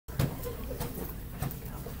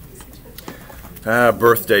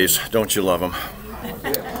Birthdays, don't you love them?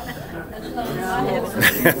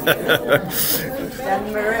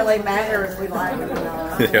 Doesn't really matter if we like them or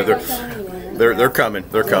not. Yeah, they're coming.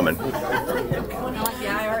 They're coming.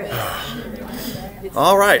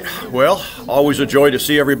 All right. Well, always a joy to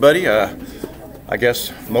see everybody. I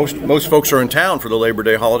guess most folks are in town for the Labor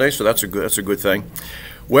Day holiday, so that's a good thing.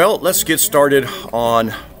 Well, let's get started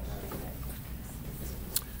on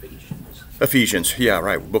Ephesians. Yeah,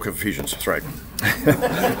 right. Book of Ephesians. That's right.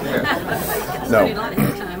 No.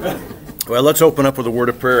 Well, let's open up with a word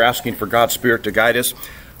of prayer, asking for God's Spirit to guide us.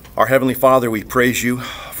 Our Heavenly Father, we praise you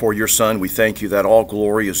for your Son. We thank you that all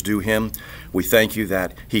glory is due him. We thank you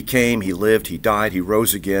that he came, he lived, he died, he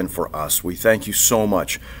rose again for us. We thank you so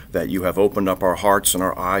much that you have opened up our hearts and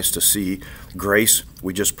our eyes to see grace.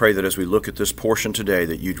 We just pray that as we look at this portion today,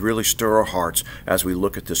 that you'd really stir our hearts as we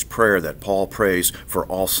look at this prayer that Paul prays for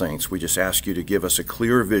all saints. We just ask you to give us a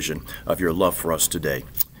clear vision of your love for us today.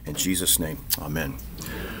 In Jesus' name, amen.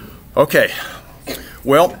 Okay,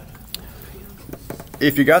 well,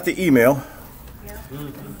 if you got the email,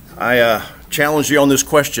 I challenge you on this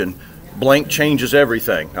question. Blank changes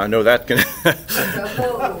everything. I know that can...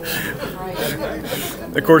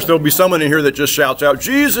 Of course, there'll be someone in here that just shouts out,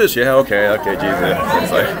 Jesus! Yeah, okay,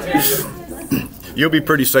 Jesus. You'll be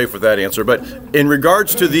pretty safe with that answer. But in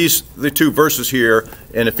regards to the two verses here,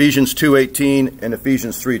 in Ephesians 2:18 and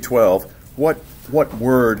Ephesians 3:12, what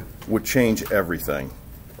word would change everything?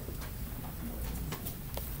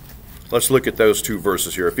 Let's look at those two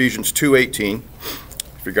verses here. Ephesians 2:18.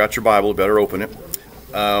 If you got your Bible, you better open it.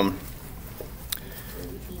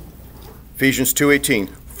 Ephesians 2:18.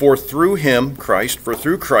 For through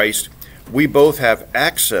Christ, we both have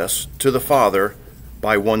access to the Father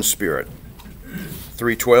by one Spirit.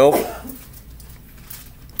 3:12.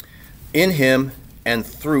 In him and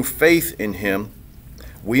through faith in him,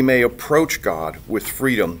 we may approach God with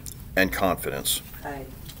freedom and confidence.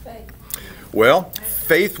 Well,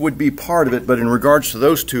 faith would be part of it, but in regards to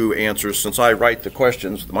those two answers, since I write the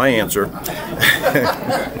questions, my answer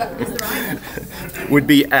would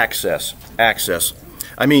be access. Access.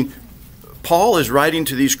 I mean, Paul is writing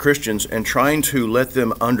to these Christians and trying to let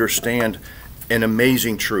them understand an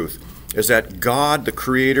amazing truth, is that God, the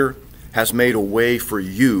Creator, has made a way for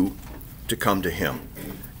you to come to him.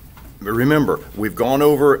 Remember, we've gone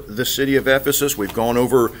over the city of Ephesus. We've gone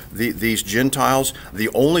over these Gentiles. The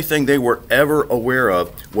only thing they were ever aware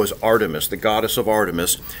of was Artemis, the goddess of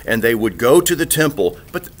Artemis. And they would go to the temple,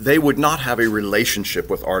 but they would not have a relationship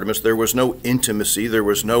with Artemis. There was no intimacy. There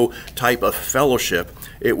was no type of fellowship.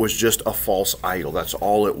 It was just a false idol. That's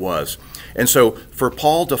all it was. And so for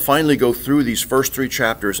Paul to finally go through these first three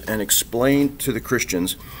chapters and explain to the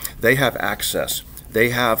Christians, they have access. They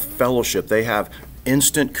have fellowship. They have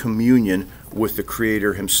instant communion with the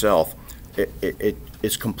Creator himself.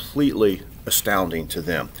 It's completely astounding to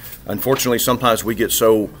them. Unfortunately, sometimes we get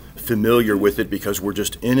so familiar with it because we're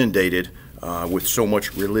just inundated with so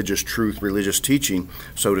much religious truth, religious teaching,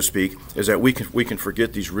 so to speak, is that we can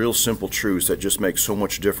forget these real simple truths that just make so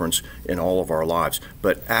much difference in all of our lives.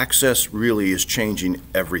 But access really is changing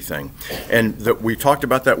everything. And we talked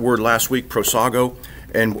about that word last week, prosago,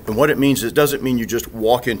 and what it means, it doesn't mean you just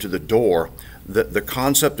walk into the door. The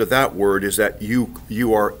concept of that word is that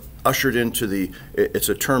you are ushered into it's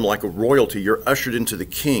a term like a royalty, you're ushered into the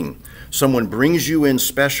king. Someone brings you in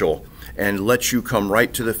special and lets you come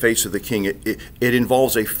right to the face of the king. It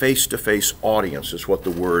involves a face-to-face audience is what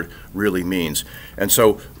the word really means. And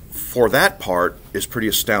so for that part is pretty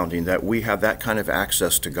astounding that we have that kind of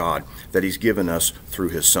access to God that he's given us through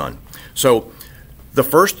his Son. So the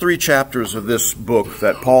first three chapters of this book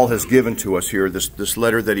that Paul has given to us here, this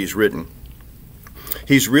letter that he's written,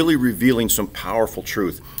 he's really revealing some powerful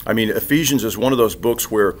truth. I mean, Ephesians is one of those books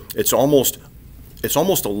where it's almost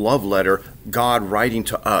a love letter, God writing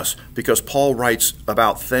to us, because Paul writes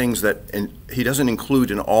about things that he doesn't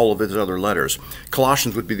include in all of his other letters.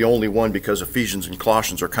 Colossians would be the only one because Ephesians and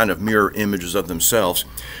Colossians are kind of mirror images of themselves.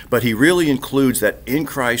 But he really includes that in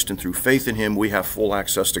Christ and through faith in him, we have full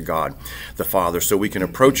access to God, the Father, so we can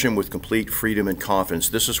approach him with complete freedom and confidence.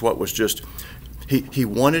 This is what was just... He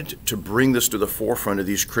wanted to bring this to the forefront of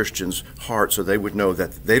these Christians' hearts so they would know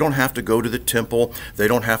that they don't have to go to the temple. They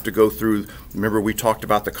don't have to go through, remember we talked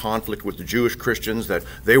about the conflict with the Jewish Christians, that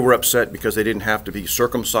they were upset because they didn't have to be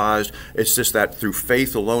circumcised. It's just that through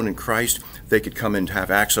faith alone in Christ, they could come and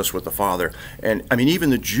have access with the Father. And I mean, even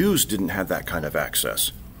the Jews didn't have that kind of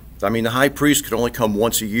access. I mean, the high priest could only come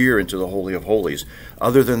once a year into the Holy of Holies.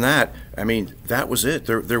 Other than that, I mean, that was it.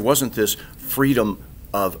 There wasn't this freedom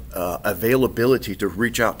of availability to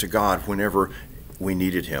reach out to God whenever we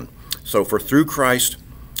needed him. So through Christ,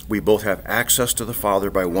 we both have access to the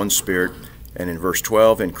Father by one Spirit. And in verse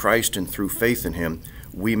 12, in Christ and through faith in him,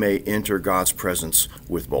 we may enter God's presence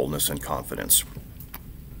with boldness and confidence.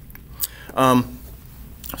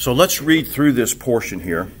 So let's read through this portion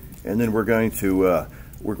here, and then we're going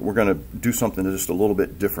to do something just a little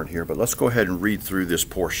bit different here. But let's go ahead and read through this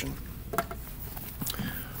portion.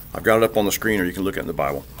 I've got it up on the screen, or you can look at it in the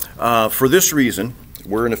Bible. For this reason,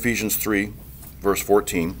 we're in Ephesians 3, verse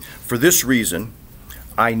 14. For this reason,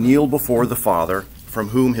 I kneel before the Father, from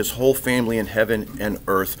whom his whole family in heaven and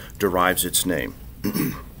earth derives its name,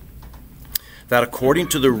 that according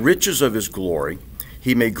to the riches of his glory,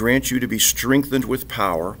 he may grant you to be strengthened with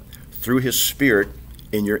power through his Spirit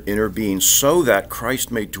in your inner being, so that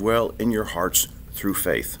Christ may dwell in your hearts through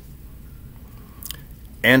faith.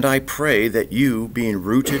 And I pray that you, being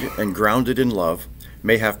rooted and grounded in love,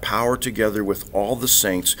 may have power together with all the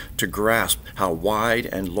saints to grasp how wide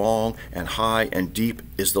and long and high and deep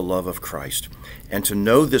is the love of Christ, and to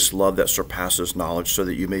know this love that surpasses knowledge, so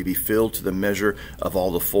that you may be filled to the measure of all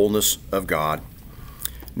the fullness of God.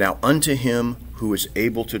 Now unto him who is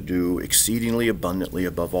able to do exceedingly abundantly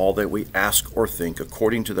above all that we ask or think,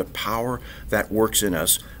 according to the power that works in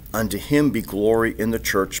us, unto him be glory in the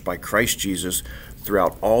church by Christ Jesus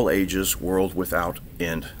throughout all ages, world without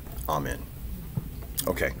end. Amen.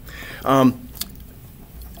 Okay.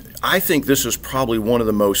 I think this is probably one of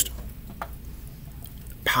the most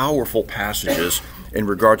powerful passages in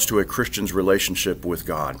regards to a Christian's relationship with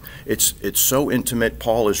God. It's so intimate.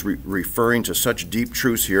 Paul is referring to such deep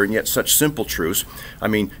truths here, and yet such simple truths. I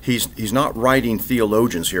mean, he's not writing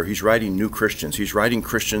theologians here. He's writing new Christians. He's writing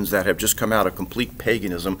Christians that have just come out of complete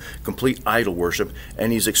paganism, complete idol worship,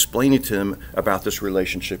 and he's explaining to them about this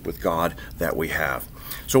relationship with God that we have.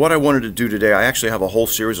 So what I wanted to do today, I actually have a whole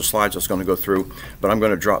series of slides that's going to go through, but I'm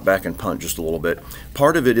going to drop back and punt just a little bit.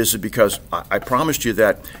 Part of it is because I promised you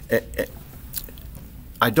that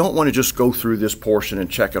I don't want to just go through this portion and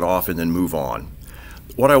check it off and then move on.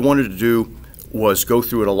 What I wanted to do was go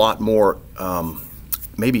through it a lot more,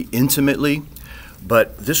 maybe intimately,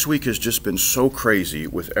 but this week has just been so crazy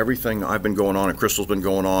with everything I've been going on and Crystal's been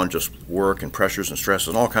going on, just work and pressures and stresses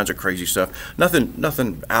and all kinds of crazy stuff.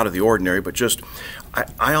 Nothing out of the ordinary, but just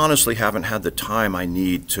I honestly haven't had the time I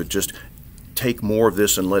need to just take more of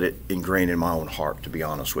this and let it ingrain in my own heart, to be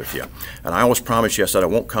honest with you. And I always promise you, I said I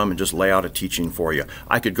won't come and just lay out a teaching for you.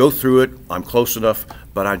 I could go through it, I'm close enough,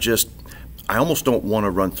 but I almost don't want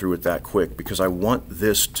to run through it that quick, because I want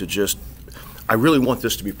this to I really want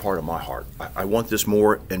this to be part of my heart. I want this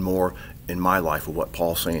more and more in my life of what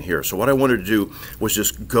Paul's saying here. So what I wanted to do was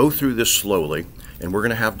just go through this slowly, and we're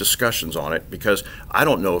going to have discussions on it, because I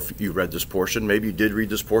don't know if you read this portion. Maybe you did read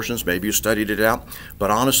this portion. Maybe you studied it out. But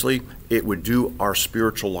honestly, it would do our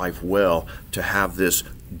spiritual life well to have this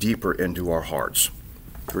deeper into our hearts.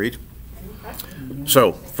 Agreed?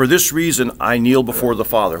 So, for this reason, I kneel before the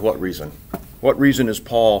Father. What reason? What reason is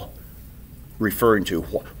Paul referring to?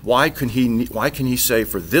 Why can he say,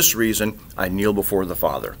 for this reason, I kneel before the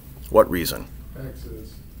Father? What reason?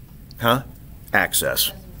 Access. Huh?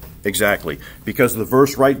 Access. Exactly. Because the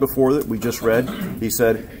verse right before that we just read, he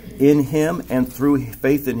said, in him and through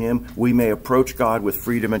faith in him, we may approach God with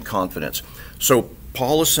freedom and confidence. So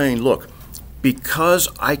Paul is saying, look, because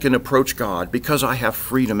I can approach God, because I have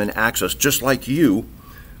freedom and access, just like you,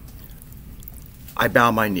 I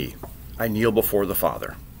bow my knee. I kneel before the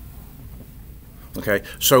Father. Okay?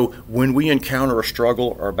 So when we encounter a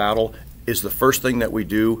struggle or a battle, is the first thing that we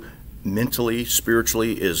do mentally,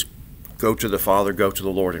 spiritually, is go to the Father, go to the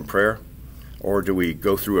Lord in prayer? Or do we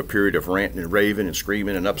go through a period of ranting and raving and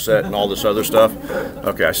screaming and upset and all this other stuff?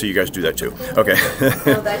 Okay, I see you guys do that too. Okay.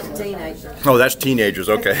 No, that's teenagers. Oh, that's teenagers.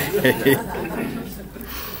 Okay.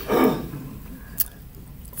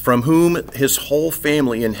 From whom his whole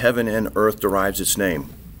family in heaven and earth derives its name.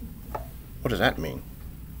 What does that mean?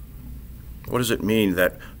 What does it mean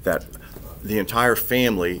that the entire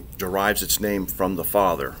family derives its name from the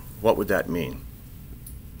Father? What would that mean?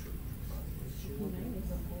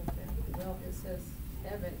 Well, it says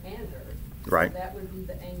heaven and earth. Right. So that would be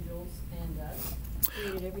the angels and us.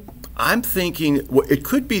 Created everything. I'm thinking, well, it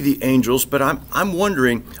could be the angels, but I'm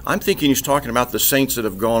wondering, I'm thinking he's talking about the saints that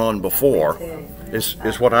have gone on before,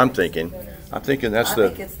 is what I'm thinking. I'm thinking that's I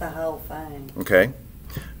think it's the whole thing. Okay.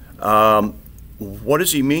 What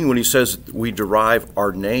does he mean when he says we derive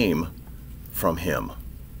our name from him?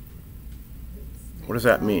 What does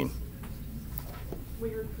that mean? We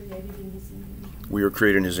were created in his image. We are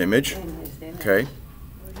created in his image. In his image. Okay.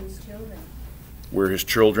 We're his children. We're his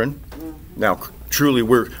children. Now, truly,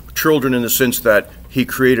 we're children in the sense that he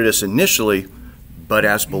created us initially, but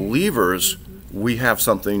as believers, we have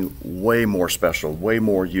something way more special, way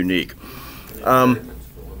more unique.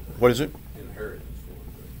 What is it?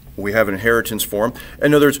 We have an inheritance for him.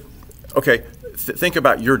 In other words, okay, think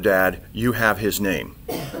about your dad. You have his name.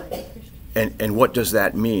 And what does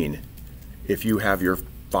that mean if you have your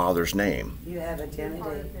father's name? You have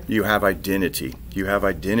identity. You have identity. You have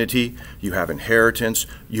identity. You have inheritance.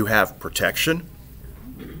 You have protection.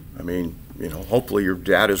 I mean, hopefully your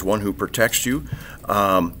dad is one who protects you.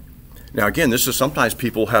 Now, again, this is sometimes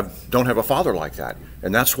people don't have a father like that.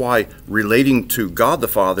 And that's why relating to God the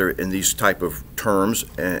Father in these type of terms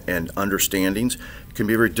and understandings can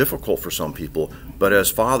be very difficult for some people. But as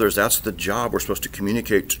fathers, that's the job we're supposed to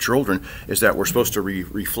communicate to children, is that we're supposed to be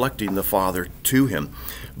reflecting the Father to him.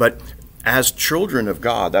 But as children of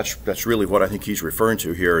God, that's really what I think he's referring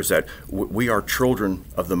to here, is that we are children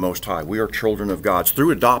of the Most High. We are children of God's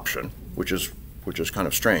through adoption, which is kind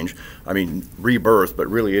of strange. I mean, rebirth, but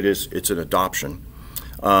really it's an adoption.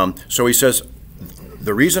 So he says,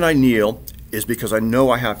 the reason I kneel is because I know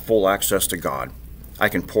I have full access to God. I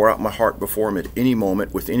can pour out my heart before him at any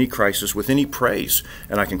moment, with any crisis, with any praise,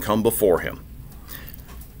 and I can come before him.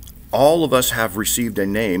 All of us have received a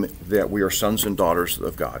name that we are sons and daughters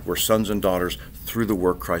of God. We're sons and daughters through the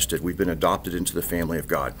work Christ did. We've been adopted into the family of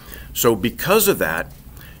God. So because of that,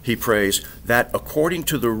 he prays that according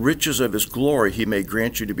to the riches of his glory, he may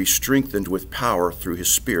grant you to be strengthened with power through his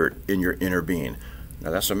Spirit in your inner being. Now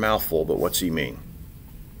that's a mouthful, but what's he mean?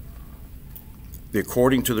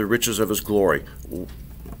 According to the riches of his glory.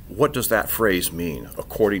 What does that phrase mean,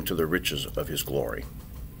 according to the riches of his glory?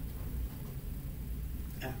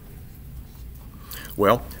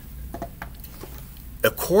 Well,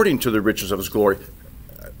 according to the riches of his glory,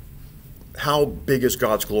 how big is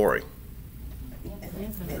God's glory?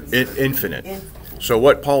 Infinite. So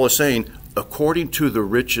what Paul is saying, according to the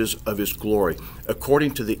riches of his glory,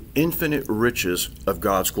 according to the infinite riches of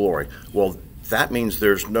God's glory. Well, that means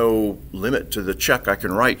there's no limit to the check I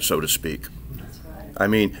can write, so to speak. I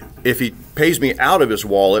mean, if he pays me out of his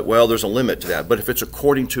wallet, well, there's a limit to that. But if it's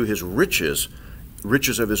according to his riches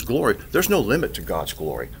of his glory, there's no limit to God's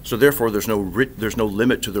glory. So therefore, there's no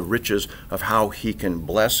limit to the riches of how he can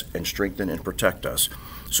bless and strengthen and protect us.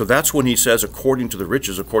 So that's when he says, according to the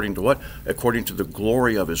riches, according to what? According to the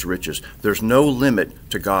glory of his riches. There's no limit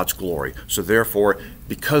to God's glory. So therefore,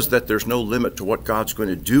 because that there's no limit to what God's going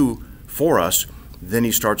to do for us, then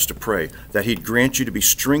he starts to pray that he'd grant you to be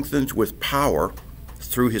strengthened with power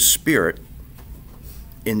through his Spirit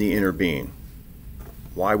in the inner being.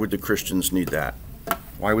 Why would the Christians need that?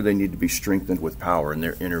 Why would they need to be strengthened with power in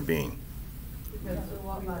their inner being? Because we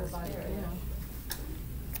walk by the Spirit.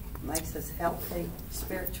 Makes us healthy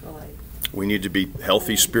spiritually. We need to be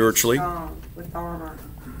healthy spiritually. Strong with armor.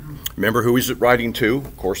 Remember who he's writing to.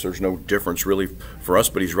 Of course, there's no difference really for us,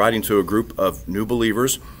 but he's writing to a group of new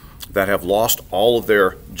believers that have lost all of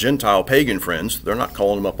their Gentile pagan friends. They're not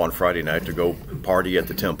calling them up on Friday night to go party at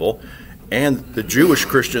the temple. And the Jewish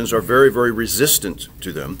Christians are very, very resistant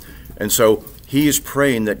to them. And so he is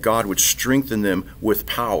praying that God would strengthen them with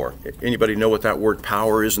power. Anybody know what that word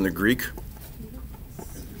power is in the Greek?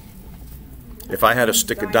 If I had a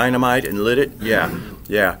stick of dynamite and lit it,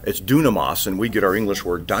 yeah, it's dunamos, and we get our English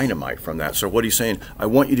word dynamite from that. So what he's saying, I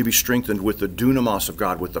want you to be strengthened with the dunamos of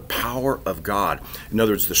God, with the power of God. In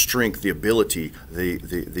other words, the strength, the ability,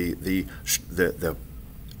 the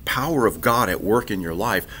power of God at work in your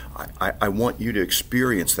life. I want you to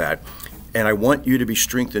experience that, and I want you to be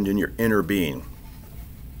strengthened in your inner being.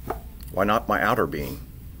 Why not my outer being?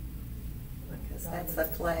 Because that's the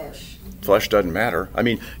flesh. Flesh doesn't matter. I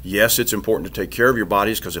mean, yes, it's important to take care of your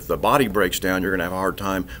bodies, because if the body breaks down, you're going to have a hard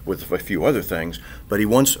time with a few other things. But he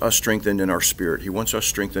wants us strengthened in our spirit. He wants us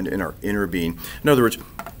strengthened in our inner being. In other words,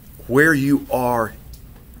 where you are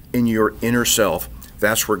in your inner self,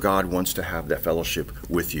 that's where God wants to have that fellowship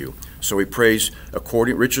with you. So he prays,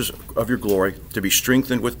 according to riches of your glory, to be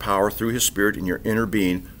strengthened with power through his Spirit in your inner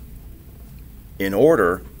being, in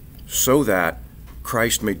order so that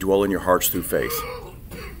Christ may dwell in your hearts through faith.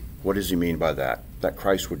 What does he mean by that? That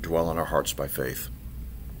Christ would dwell in our hearts by faith.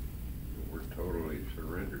 We're totally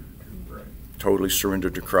surrendered to Christ. Totally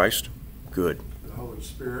surrendered to Christ? Good. The Holy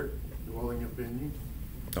Spirit dwelling up in you.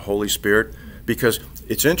 The Holy Spirit. Because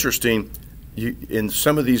it's interesting, in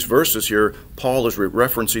some of these verses here, Paul is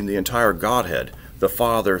referencing the entire Godhead, the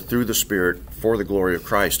Father through the Spirit for the glory of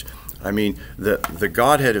Christ. I mean, the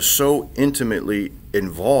Godhead is so intimately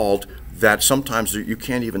involved that sometimes you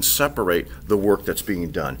can't even separate the work that's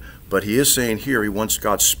being done. But he is saying here he wants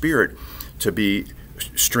God's Spirit to be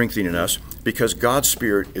strengthening us, because God's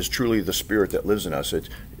Spirit is truly the Spirit that lives in us.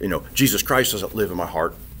 Jesus Christ doesn't live in my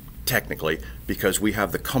heart technically, because we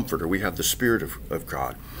have the Comforter, we have the Spirit of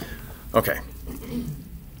God. Okay.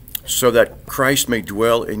 So that Christ may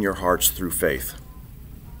dwell in your hearts through faith.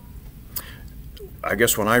 I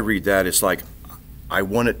guess when I read that, it's like I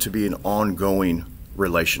want it to be an ongoing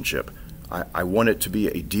relationship. I want it to be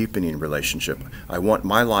a deepening relationship. I want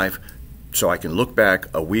my life so I can look back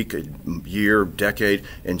a week, a year, decade,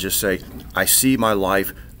 and just say, I see my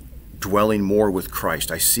life dwelling more with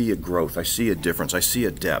Christ. I see a growth. I see a difference. I see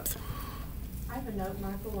a depth. I have a note,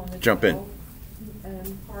 Michael, on the Jump in.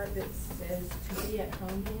 Part that says to be at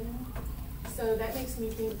home in. So that makes me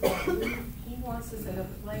think that he wants us at a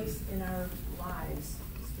place in our lives,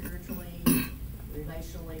 spiritually,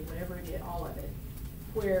 relationally, whatever it is, all of it,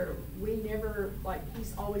 where we never, like,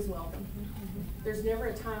 he's always welcome. There's never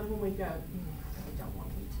a time when we go, I don't want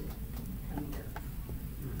you to come here.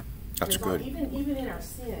 That's good. Even in our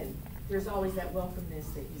sin, there's always that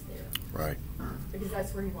welcomeness that he's there. Right. Because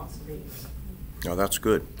that's where he wants to be. No, that's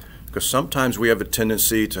good. Because sometimes we have a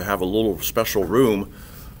tendency to have a little special room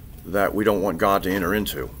that we don't want God to enter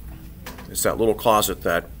into. It's that little closet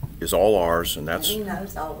that is all ours, and that's... He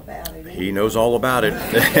knows all about it. He knows all about it.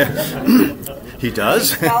 He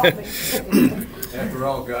does? After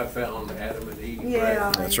all, God found Adam and Eve. Yeah.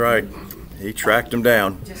 Right? That's right. He tracked him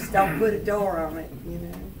down. Just don't put a door on it, you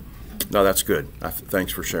know. No, that's good.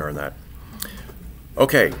 Thanks for sharing that.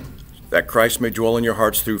 Okay, that Christ may dwell in your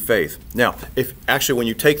hearts through faith. Now, when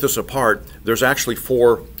you take this apart, there's actually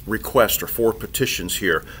 4 requests or 4 petitions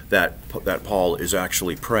here that Paul is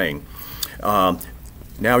actually praying.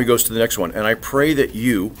 Now he goes to the next one. And I pray that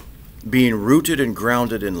you, being rooted and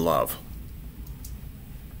grounded in love.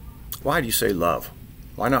 Why do you say love?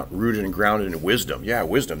 Why not rooted and grounded in wisdom? Yeah,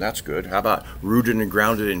 wisdom, that's good. How about rooted and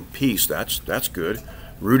grounded in peace? That's good.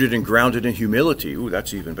 Rooted and grounded in humility. Ooh,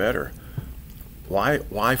 that's even better.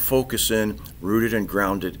 Why focus in rooted and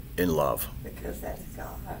grounded in love? Because that's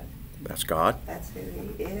God. That's God? That's who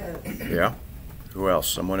he is. Yeah. Who else?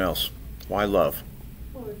 Someone else. Why love?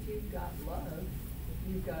 Well, if you've got love,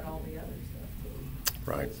 you've got all the other stuff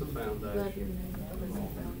too. Right. It's the Love your foundation.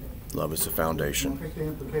 neighbor. Love is the I foundation. think the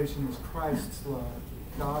implication is Christ's love,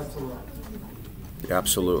 God's love.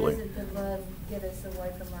 Absolutely. Doesn't the love get us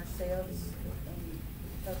away from ourselves and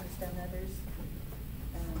focused on others?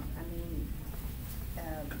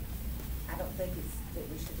 I don't think it's that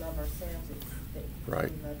we should love ourselves, it's that Right.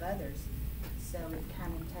 we love others. So it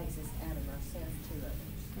kind of takes us out of ourselves to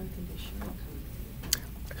others. Unconditional.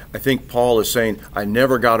 I think Paul is saying, I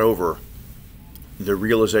never got over the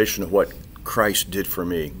realization of what Christ did for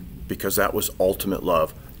me, because that was ultimate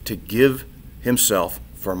love. To give himself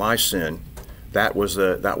for my sin, that was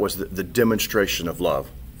the demonstration of love.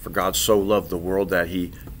 For God so loved the world that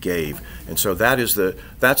he gave. And so that's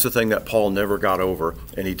the thing that Paul never got over,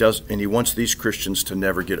 and he wants these Christians to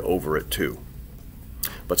never get over it too.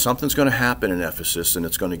 But something's going to happen in Ephesus, and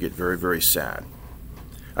it's going to get very, very sad.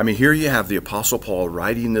 I mean, here you have the Apostle Paul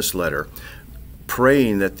writing this letter,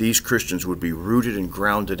 praying that these Christians would be rooted and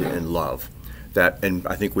grounded in love. And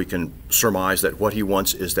I think we can surmise that what he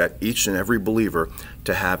wants is that each and every believer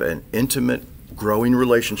to have an intimate, growing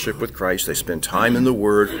relationship with Christ. They spend time in the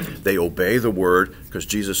Word. They obey the Word, because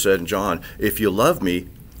Jesus said in John, if you love me,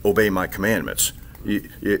 obey my commandments.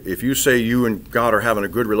 If you say you and God are having a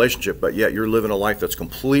good relationship, but yet you're living a life that's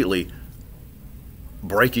completely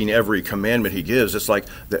breaking every commandment he gives, it's like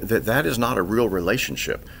that is not a real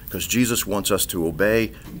relationship, because Jesus wants us to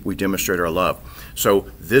obey. We demonstrate our love. So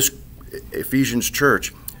this Ephesians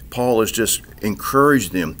church, Paul has just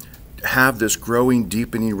encouraged them to have this growing,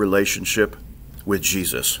 deepening relationship with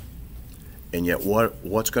Jesus. And yet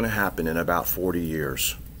what's going to happen in about 40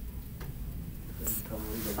 years?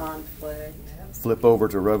 Conflict. Flip over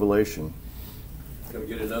to Revelation. Gonna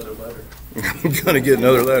get another letter. I'm going to get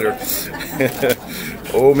another letter.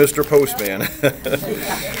 Oh, Mr. Postman.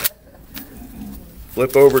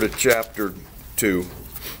 Flip over to chapter 2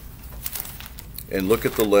 and look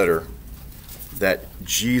at the letter that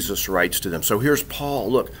Jesus writes to them. So here's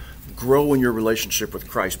Paul. Look, grow in your relationship with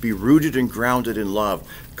Christ. Be rooted and grounded in love.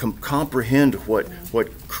 Comprehend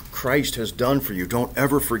what Christ has done for you. Don't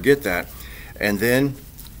ever forget that. And then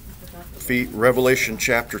Revelation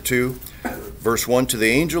chapter 2, verse 1, to the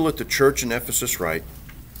angel at the church in Ephesus write,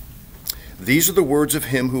 these are the words of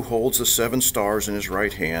him who holds the 7 stars in his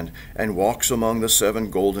right hand and walks among the 7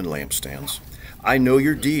 golden lampstands. I know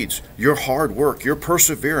your deeds, your hard work, your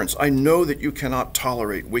perseverance. I know that you cannot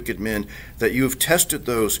tolerate wicked men, that you have tested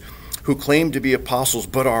those who claim to be apostles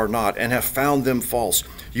but are not, and have found them false.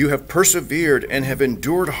 You have persevered and have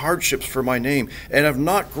endured hardships for my name, and have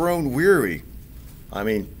not grown weary. I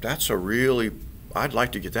mean, I'd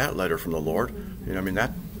like to get that letter from the Lord. You know, I mean,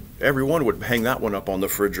 that everyone would hang that one up on the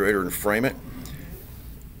refrigerator and frame it.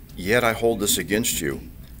 Yet I hold this against you.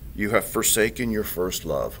 You have forsaken your first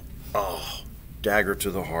love. Oh, dagger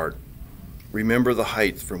to the heart. Remember the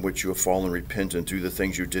height from which you have fallen. Repent and do the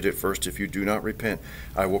things you did at first. If you do not repent,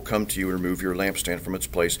 I will come to you and remove your lampstand from its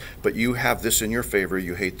place. But you have this in your favor.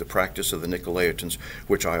 You hate the practice of the Nicolaitans,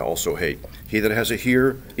 which I also hate. He that has a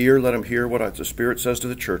ear, let him hear what the Spirit says to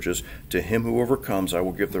the churches. To him who overcomes, I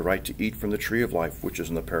will give the right to eat from the tree of life, which is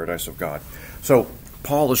in the paradise of God. So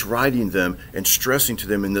Paul is writing them and stressing to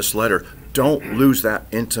them in this letter, don't lose that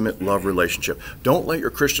intimate love relationship. Don't let your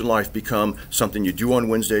Christian life become something you do on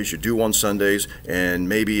Wednesdays, you do on Sundays, and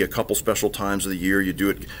maybe a couple special times of the year you do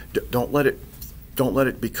it. Don't let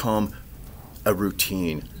it become a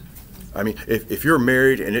routine. I mean, if you're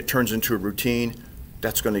married and it turns into a routine,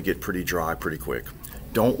 that's going to get pretty dry pretty quick.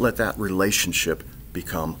 Don't let that relationship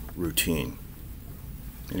become routine.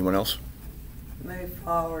 Anyone else? Move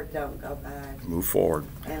forward, don't go back. Move forward.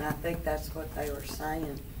 And I think that's what they were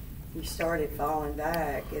saying. You started falling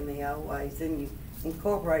back in the old ways, and you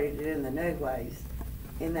incorporated it in the new ways.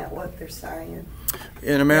 Isn't that what they're saying?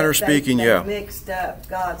 In a manner of speaking, yeah. They mixed up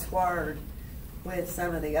God's word with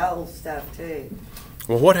some of the old stuff too.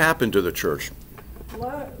 Well, what happened to the church? The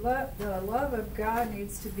love of God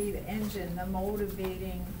needs to be the engine, the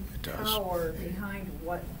motivating power behind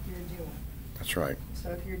what you're doing. That's right.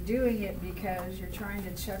 So if you're doing it because you're trying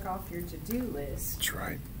to check off your to-do list, That's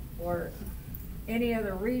right. or any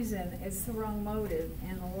other reason, it's the wrong motive,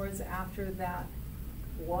 and the Lord's after that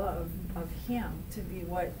love of Him to be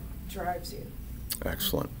what drives you.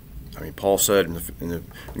 Excellent. I mean, Paul said in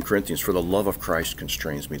Corinthians, for the love of Christ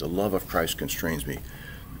constrains me. The love of Christ constrains me.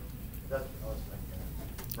 That's what I was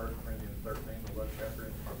thinking. 1 Corinthians 13, the 11th chapter,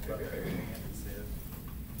 it talks about faith, and it says,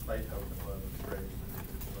 faith, hope, and love is greater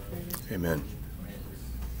than love. Amen. I mean,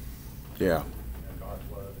 Yeah.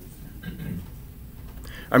 God's love is.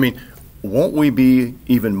 I mean, won't we be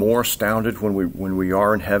even more astounded when we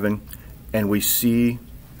are in heaven and we see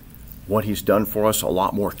what He's done for us a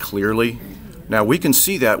lot more clearly? Now, we can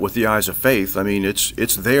see that with the eyes of faith. I mean,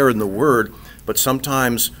 it's there in the Word, but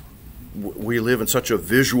sometimes we live in such a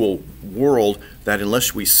visual world that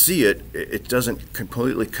unless we see it, it doesn't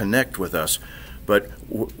completely connect with us. But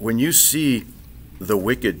when you see the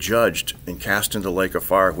wicked judged and cast into the lake of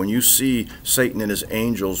fire, when you see Satan and his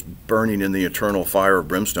angels burning in the eternal fire of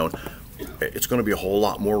brimstone, it's going to be a whole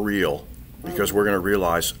lot more real, because we're going to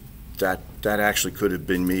realize that actually could have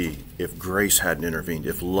been me if grace hadn't intervened,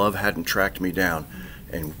 if love hadn't tracked me down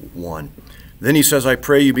and won. Then he says, I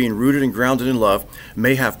pray you, being rooted and grounded in love,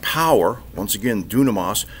 may have power, once again,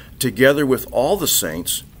 dunamos, together with all the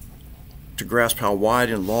saints, to grasp how wide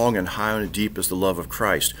and long and high and deep is the love of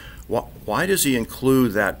Christ. Why does he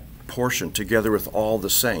include that portion, together with all the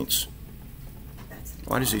saints?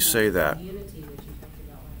 Why does he say that? Unity that you talked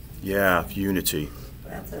about last week. Yeah, unity.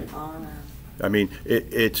 That's an honor. I mean,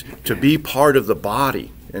 it's to be part of the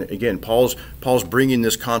body. And again, Paul's bringing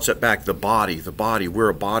this concept back, the body. We're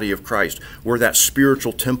a body of Christ. We're that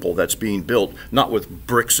spiritual temple that's being built, not with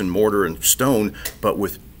bricks and mortar and stone, but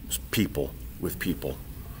with people,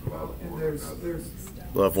 Well, and there's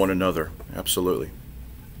Love one another, absolutely.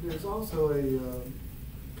 There's also a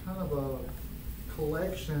kind of a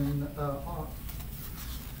collection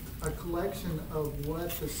of what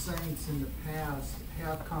the saints in the past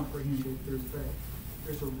have comprehended through faith.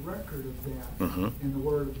 There's a record of that in the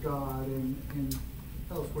Word of God and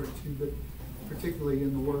elsewhere too, but particularly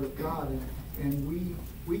in the Word of God. And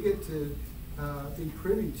we get to be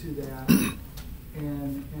privy to that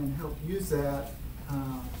and help use that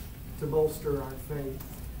to bolster our faith.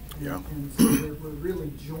 And so we're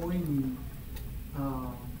really joining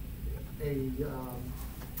a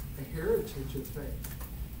heritage of faith.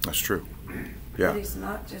 That's true. Yeah. But it's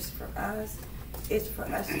not just for us. It's for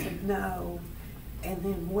us to know and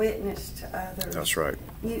then witness to others. That's right.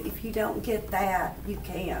 If you don't get that, you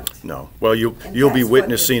can't. No. Well, you'll be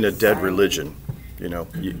witnessing a dead religion. You know,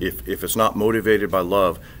 if it's not motivated by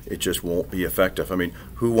love, it just won't be effective. I mean,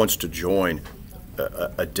 who wants to join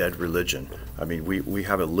a dead religion? I mean, we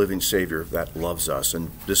have a living Savior that loves us,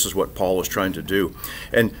 and this is what Paul is trying to do.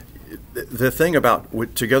 And the thing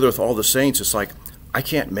about together with all the saints, it's like, I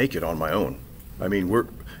can't make it on my own. I mean,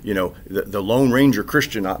 the Lone Ranger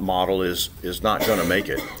Christian model is not going to make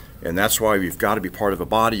it. And that's why you've got to be part of a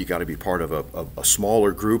body. You've got to be part of a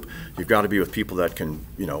smaller group. You've got to be with people that can,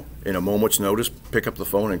 in a moment's notice, pick up the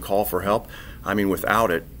phone and call for help. I mean,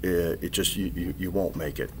 without it, it just, you won't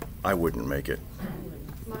make it. I wouldn't make it.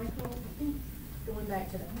 Michael, going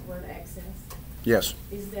back to that word access. Yes.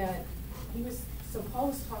 Is that Paul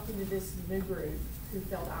was talking to this new group who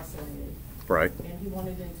felt isolated. Right. And he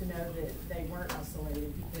wanted them to know that they weren't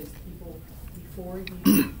isolated, because people before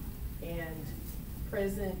you and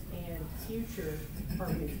present and future are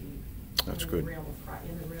with you. That's in good. The realm of Christ,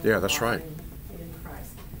 in the realm Yeah, of that's God right. in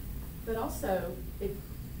Christ. But also,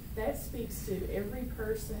 that speaks to every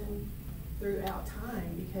person throughout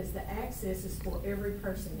time, because the access is for every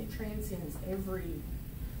person. It transcends every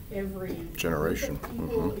generation. group of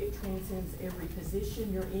people. It transcends every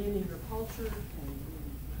position you're in your culture,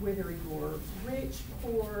 whether you're rich,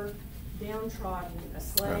 poor, downtrodden, a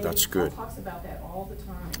slave. Yeah, that's good. Paul talks about that all the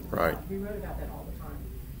time. Right. He wrote about that all the time.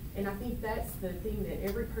 And I think that's the thing that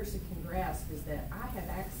every person can grasp, is that I have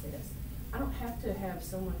access. I don't have to have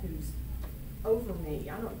someone who's over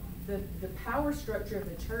me. The power structure of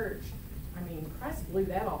the church, I mean, Christ blew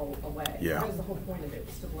that all away. Yeah. That was the whole point of it,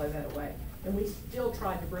 was to blow that away. And we still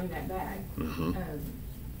tried to bring that back.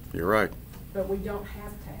 You're right. But we don't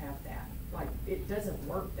have to have that. Like, it doesn't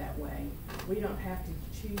work that way. We don't have to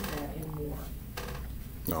choose that anymore.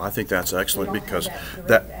 No, I think that's excellent, We don't because have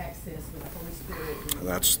that direct access with the Holy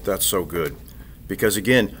Spirit. that's so good. Because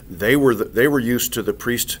again, they were used to the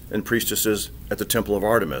priests and priestesses at the Temple of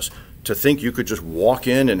Artemis. To think you could just walk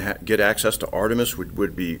in and get access to Artemis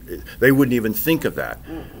would be, they wouldn't even think of that.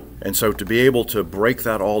 And so to be able to break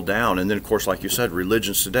that all down, and then of course, like you said,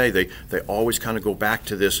 religions today, they always kind of go back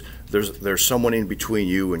to this, there's someone in between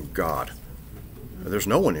you and God. There's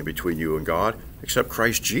no one in between you and God except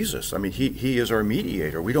Christ Jesus. I mean, he is our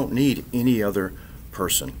mediator. We don't need any other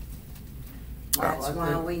person. That's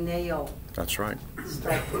why we kneel That's right.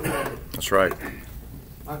 straight to Him. That's right.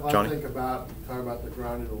 I Johnny? think about, talk about the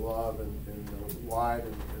grounding of love and wide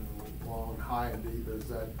and long, high and deep, is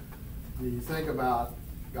that when you think about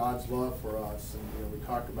God's love for us, and we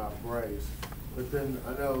talk about grace, but then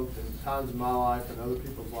I know in times of my life and other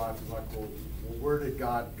people's lives, it's like, well, where did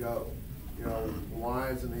God go? Why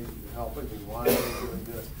isn't He helping me? Why isn't He doing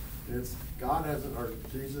this? And it's God hasn't, or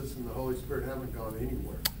Jesus and the Holy Spirit haven't gone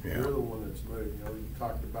anywhere. Yeah. You're the one that's moved. You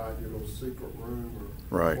talked about your little secret room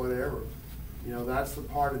or Right. whatever. That's the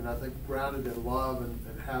part, and I think grounded in love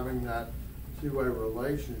and having that two-way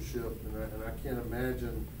relationship, and I can't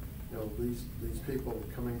imagine, these people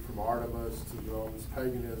coming from Artemis to all this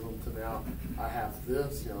paganism to now I have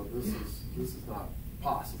this, this is not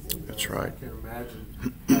possible. That's right. I can't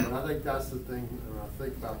imagine. But I think that's the thing, when I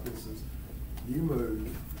think about this, is you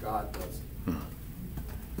move, God doesn't.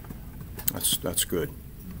 That's good.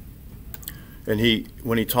 And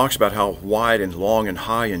when he talks about how wide and long and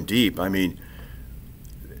high and deep, I mean,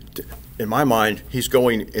 in my mind, he's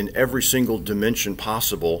going in every single dimension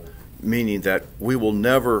possible, meaning that we will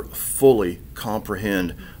never fully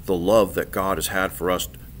comprehend the love that God has had for us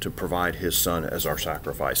to provide His Son as our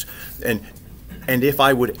sacrifice. And if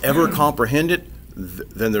I would ever comprehend it,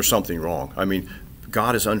 then there's something wrong. I mean,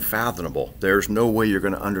 God is unfathomable. There's no way you're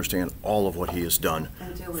going to understand all of what He has done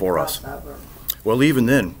for us. Over. Well, even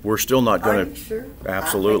then, we're still not going Are to. you sure?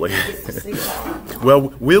 Absolutely. I think we get to see God. Well,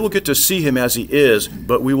 we will get to see Him as He is,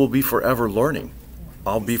 but we will be forever learning.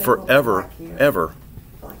 I'll be forever, ever.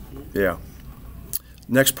 Like you. Yeah.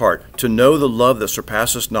 Next part, to know the love that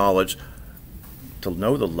surpasses knowledge. To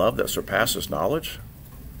know the love that surpasses knowledge?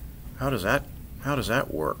 How does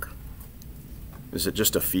that work? Is it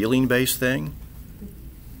just a feeling-based thing?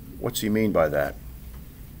 What's he mean by that?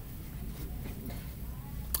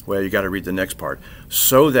 Well, you got to read the next part.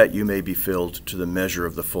 So that you may be filled to the measure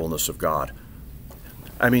of the fullness of God.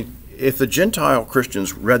 I mean, if the Gentile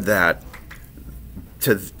Christians read that,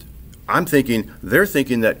 I'm thinking, they're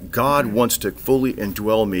thinking that God wants to fully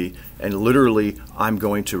indwell me, and literally I'm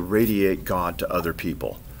going to radiate God to other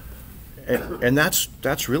people. And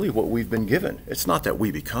that's really what we've been given. It's not that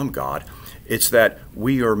we become God. It's that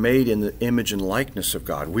we are made in the image and likeness of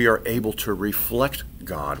God. We are able to reflect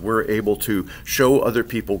God. We're able to show other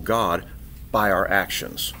people God by our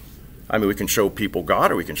actions. I mean, we can show people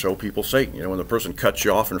God or we can show people Satan. When the person cuts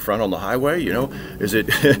you off in front on the highway, is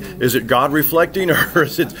it God reflecting or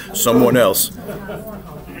is it someone else?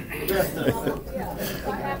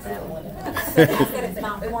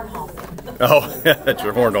 Oh, that's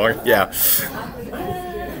your horn dog. Yeah.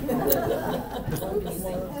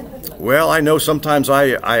 Well, I know sometimes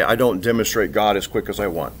I don't demonstrate God as quick as I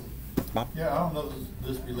want. Bob? Yeah, I don't know if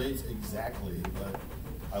this relates exactly, but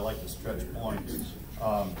I like to stretch points.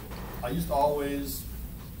 I used to always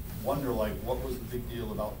wonder, what was the big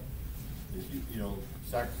deal about,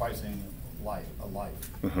 sacrificing a life,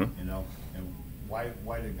 Mm-hmm. and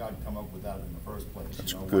why did God come up with that in the first place?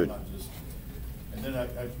 That's Why good. not just? And then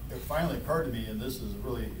it finally occurred to me, and this is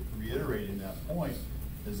really reiterating that point,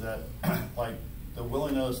 is that the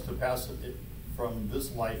willingness to pass it from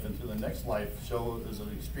this life into the next life is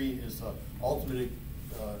an ultimate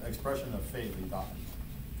expression of faith in God.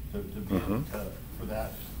 To be for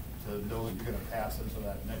that, to know that you're going to pass into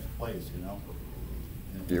that next place,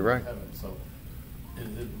 You're right. Heaven. So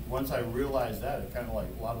once I realized that, it kind of like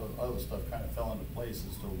a lot of other stuff kind of fell into place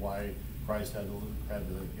as to why Christ had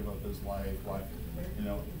to give up his life,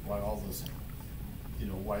 why all this,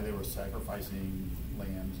 why they were sacrificing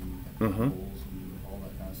lambs and bulls and all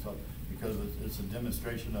that kind of stuff, because it's a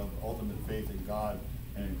demonstration of ultimate faith in God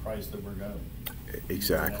and in Christ that we're going to.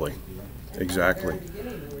 Exactly. And Exactly. From the very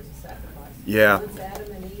beginning, there was a sacrifice. Yeah. Since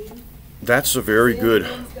Adam and Eve, That's a very good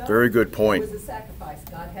point. It was a sacrifice.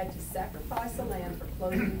 God had to sacrifice a lamb for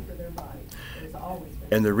clothing for their body. It was always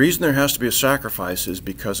been. And the reason there has to be a sacrifice is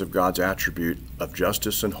because of God's attribute of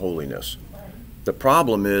justice and holiness. The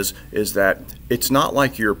problem is that it's not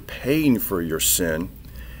like you're paying for your sin.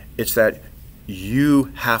 It's that you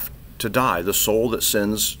have to die. The soul that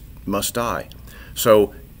sins must die.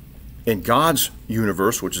 So in God's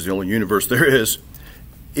universe, which is the only universe there is,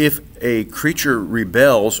 if a creature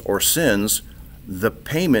rebels or sins, the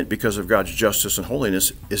payment because of God's justice and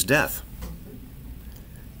holiness is death.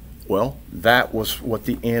 Well, that was what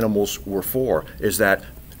the animals were for, is that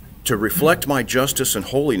to reflect my justice and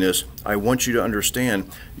holiness, I want you to understand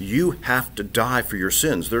you have to die for your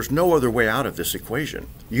sins. There's no other way out of this equation.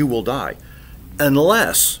 You will die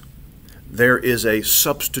unless there is a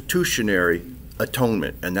substitutionary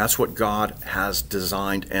atonement, and that's what God has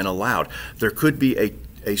designed and allowed. There could be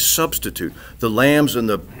a substitute. The lambs and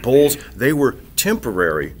the bulls, they were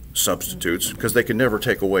temporary substitutes because they could never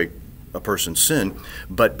take away a person's sin,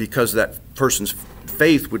 but because that person's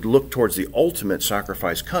faith would look towards the ultimate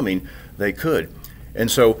sacrifice coming, they could.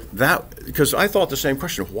 And so because I thought the same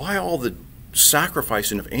question, why all the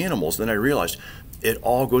sacrificing of animals? Then I realized it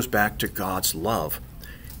all goes back to God's love.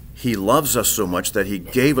 He loves us so much that he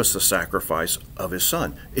gave us the sacrifice of his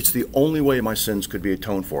son. It's the only way my sins could be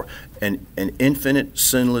atoned for. And an infinite,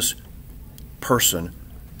 sinless person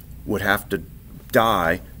would have to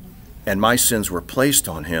die, and my sins were placed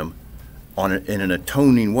on him in an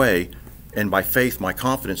atoning way, and by faith my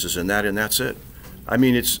confidence is in that, and that's it. I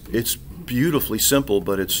mean, it's beautifully simple,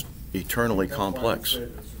 but it's eternally complex. That's why he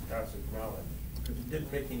said the surpassing knowledge, because it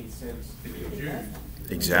didn't make any sense to the Jews.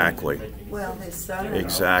 Exactly. Well, his son.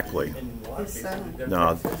 Exactly. His son.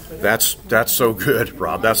 No, that's so good,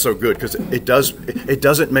 Rob. That's so good, because it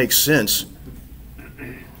doesn't make sense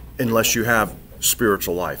unless you have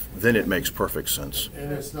spiritual life. Then it makes perfect sense.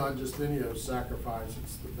 And it's not just any of sacrifice,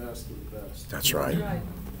 it's the best of the best. That's right. Right.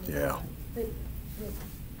 Yeah. The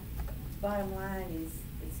bottom line is,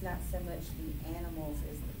 it's not so much the animals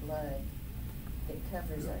as the blood that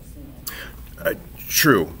covers our sin.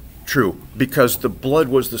 True. Because the blood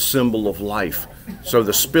was the symbol of life. So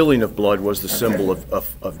the spilling of blood was the symbol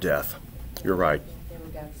of death. You're right. There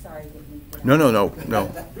we go. Sorry. No.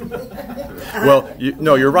 Well,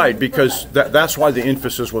 you're right, because that's why the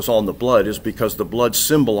emphasis was on the blood, is because the blood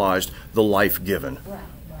symbolized the life given. Right.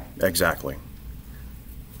 Exactly.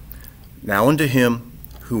 Now unto him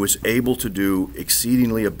who is able to do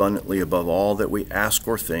exceedingly abundantly above all that we ask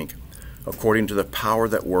or think, according to the power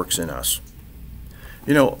that works in us.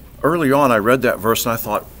 Early on I read that verse and I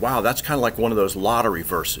thought, wow, that's kind of like one of those lottery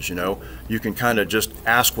verses, You can kind of just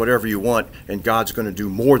ask whatever you want and God's going to do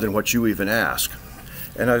more than what you even ask.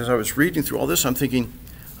 And as I was reading through all this, I'm thinking,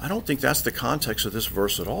 I don't think that's the context of this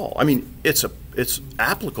verse at all. I mean, it's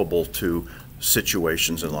applicable to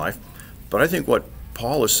situations in life, but I think what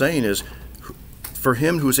Paul is saying is, for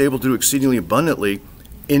him who is able to do exceedingly abundantly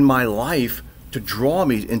in my life to draw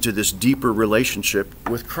me into this deeper relationship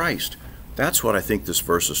with Christ. That's what I think this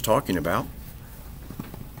verse is talking about.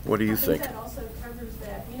 What do you think? That also covers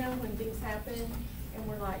that, when things happen and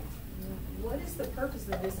we're like, what is the purpose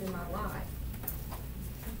of this in my life?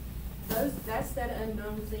 That's that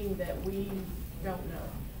unknown thing that we don't know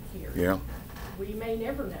here. Yeah. We may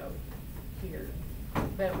never know here,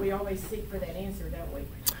 but we always seek for that answer, don't we?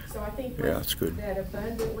 So I think that's good. That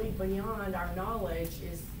abundantly beyond our knowledge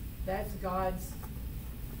that's God's,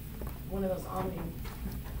 one of those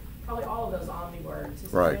probably all of those omni words,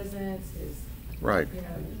 his right. presence, his right.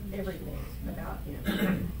 Everything about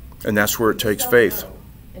him. And that's where it takes faith.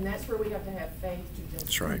 And that's where we have to have faith to just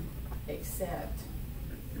that's right. accept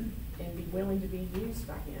and be willing to be used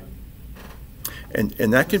by him.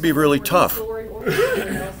 And that can be really tough. Glory or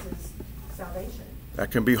someone else's salvation.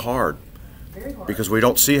 That can be hard. Very hard. Because we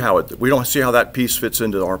don't see how that piece fits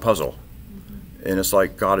into our puzzle. And it's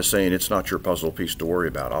like God is saying, it's not your puzzle piece to worry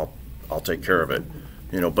about. I'll take care of it.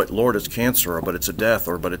 But Lord, it's cancer, or but it's a death,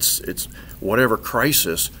 or but it's whatever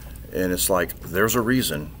crisis, and it's like there's a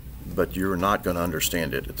reason, but you're not going to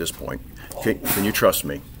understand it at this point. Can you trust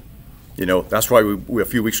me? You know, that's why we a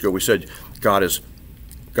few weeks ago we said God is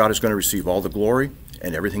going to receive all the glory,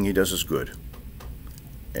 and everything he does is good.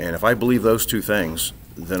 And if I believe those two things,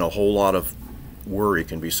 then a whole lot of worry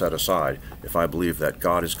can be set aside if I believe that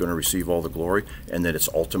God is going to receive all the glory and that it's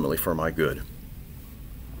ultimately for my good.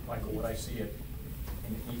 Michael, what I see it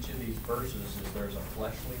in each of these verses is there's a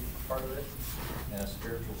fleshly part of it and a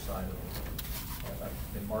spiritual side of it.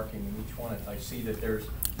 I've been marking in each one. I see that there's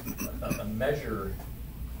a measure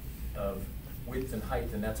of width and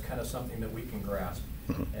height, and that's kind of something that we can grasp.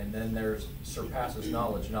 And then there's surpasses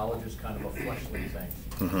knowledge. Knowledge is kind of a fleshly thing.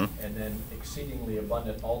 And then exceedingly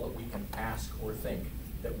abundant, all that we can ask or think,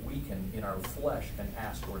 that we can, in our flesh, can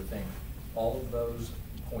ask or think. All of those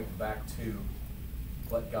point back to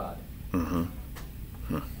let God. Each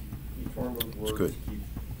one of those words keep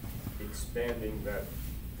expanding that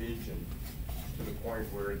vision to the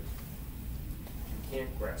point where you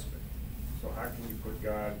can't grasp it. So how can you put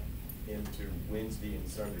God into Wednesday and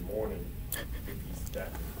Sunday morning if he's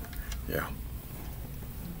that? Yeah.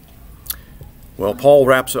 Well, Paul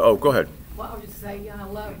wraps up. Oh, go ahead. Well, I would just say, I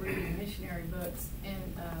love reading missionary books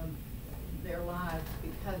and their lives,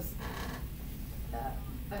 because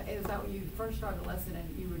as you first started the lesson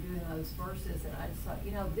and you were doing those verses, and I just thought,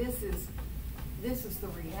 this is the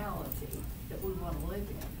reality that we want to live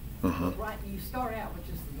in. But right, you start out with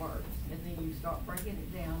just the words, and then you start breaking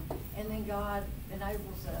it down, and then God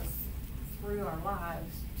enables us through our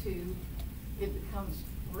lives to, it becomes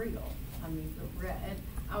real. I mean, and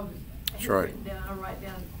I was written down, I write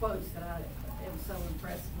down quotes that I am so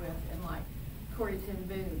impressed with, and like Corrie ten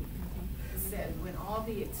Boom said, when all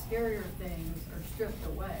the exterior things are stripped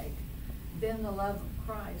away, then the love of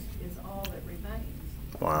Christ is all that remains.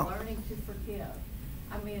 Wow. Learning to forgive.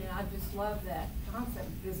 I mean, I just love that concept,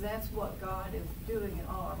 because that's what God is doing in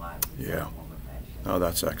all our lives in some form or fashion. Oh,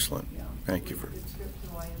 that's excellent. Thank you for it.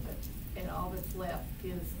 Stripped away of it, and all that's left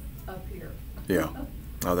is up here. Yeah.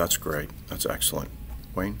 Oh, that's great. That's excellent.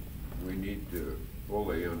 Wayne? We need to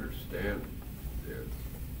fully understand this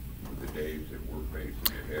with the days that we're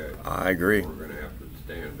facing ahead. I agree. We're going to have to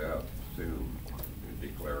stand up soon and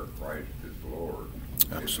declare Christ as Lord.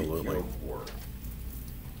 Absolutely. And be killed for it.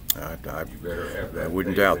 You better have that. I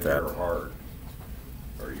wouldn't doubt that. In your heart,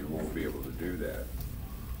 or you won't be able to do that.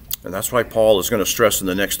 And that's why Paul is going to stress in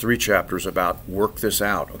the next 3 chapters about work this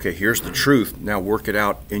out. Okay, here's the truth. Now work it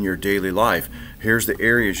out in your daily life. Here's the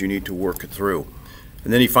areas you need to work it through.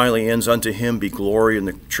 And then he finally ends, unto him be glory in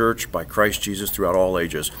the church by Christ Jesus throughout all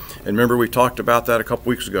ages. And remember, we talked about that a couple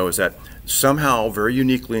weeks ago, is that somehow, very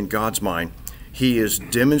uniquely in God's mind, he is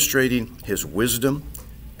demonstrating his wisdom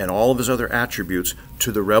and all of his other attributes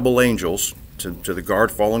to the rebel angels, to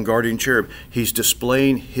the fallen guardian cherub. He's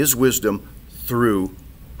displaying his wisdom through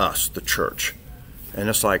us, the church. And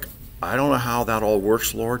it's like, I don't know how that all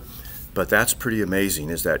works, Lord, but that's pretty amazing,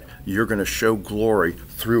 is that you're going to show glory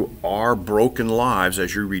through our broken lives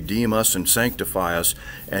as you redeem us and sanctify us,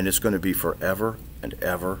 and it's going to be forever and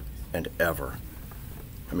ever and ever.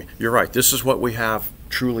 I mean, you're right. This is what we have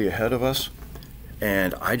truly ahead of us,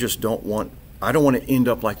 and I just don't want to end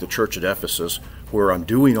up like the church at Ephesus, where I'm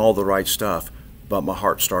doing all the right stuff, but my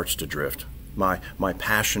heart starts to drift. My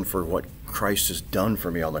passion for what Christ has done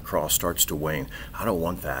for me on the cross starts to wane. I don't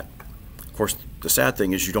want that. Of course, the sad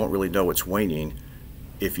thing is you don't really know it's waning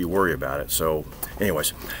if you worry about it. So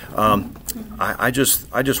anyways, I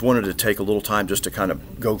just wanted to take a little time just to kind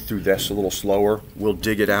of go through this a little slower. We'll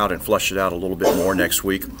dig it out and flesh it out a little bit more next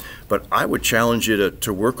week. But I would challenge you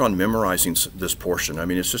to work on memorizing this portion. I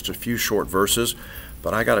mean, it's just a few short verses,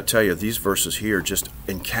 but I got to tell you, these verses here just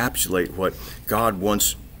encapsulate what God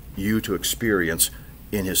wants you to experience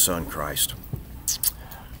in his Son, Christ.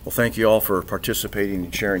 Well, thank you all for participating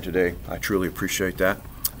and sharing today. I truly appreciate that.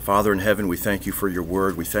 Father in heaven, we thank you for your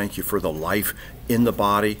word. We thank you for the life in the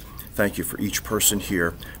body. Thank you for each person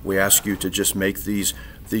here. We ask you to just make these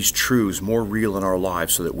truths more real in our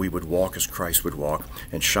lives so that we would walk as Christ would walk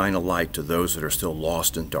and shine a light to those that are still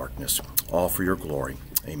lost in darkness. All for your glory.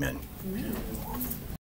 Amen. Amen.